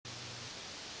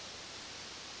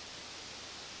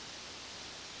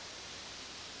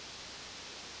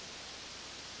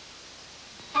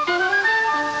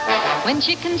When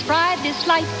chicken's fried this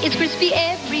light, it's crispy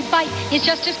every bite. It's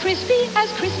just as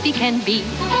crispy can be.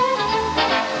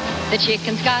 The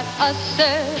chicken's got a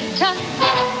certain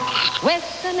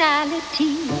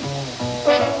Wessonality.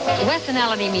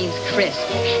 Wessonality means crisp.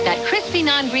 That crispy,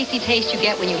 non-greasy taste you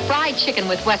get when you fry chicken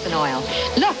with Wesson oil.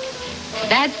 Look,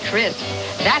 that's crisp.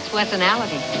 That's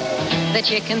Wessonality. The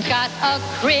chicken's got a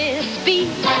crispy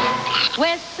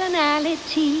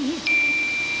Wessonality.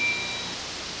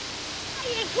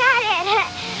 You got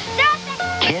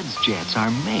it. Kids' jets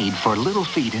are made for little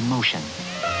feet in motion.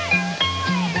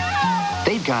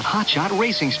 They've got hotshot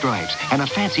racing stripes and a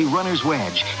fancy runner's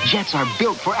wedge. Jets are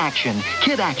built for action.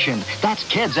 Kid action. That's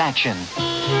kids action.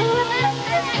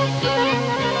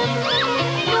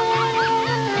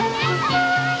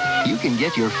 You can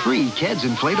get your free Keds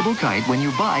inflatable kite when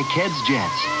you buy Keds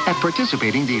Jets at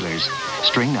participating dealers.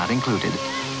 String not included.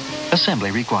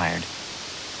 Assembly required.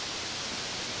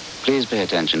 Please pay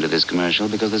attention to this commercial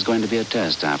because there's going to be a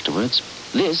test afterwards.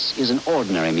 This is an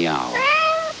ordinary meow.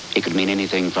 It could mean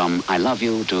anything from I love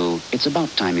you to it's about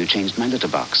time you changed my litter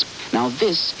box. Now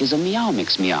this is a Meow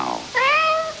Mix meow.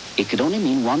 It could only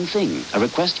mean one thing, a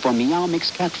request for Meow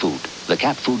Mix cat food. The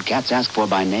cat food cats ask for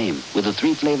by name, with the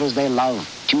 3 flavors they love,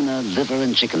 tuna, liver,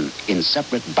 and chicken, in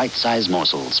separate bite-sized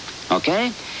morsels.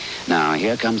 Okay? Now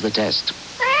here comes the test.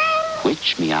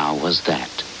 Which meow was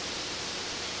that?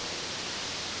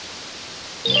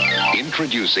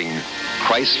 Introducing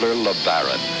Chrysler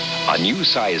LeBaron, a new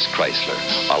size Chrysler,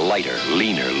 a lighter,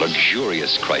 leaner,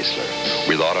 luxurious Chrysler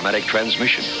with automatic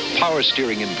transmission, power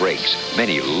steering and brakes,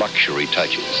 many luxury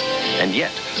touches. And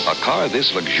yet, a car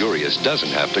this luxurious doesn't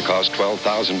have to cost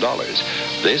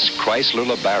 $12,000. This Chrysler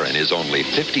LeBaron is only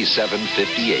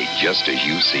 $57,588, just as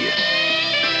you see it.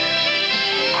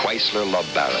 Chrysler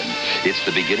LeBaron. It's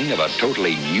the beginning of a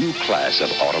totally new class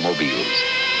of automobiles.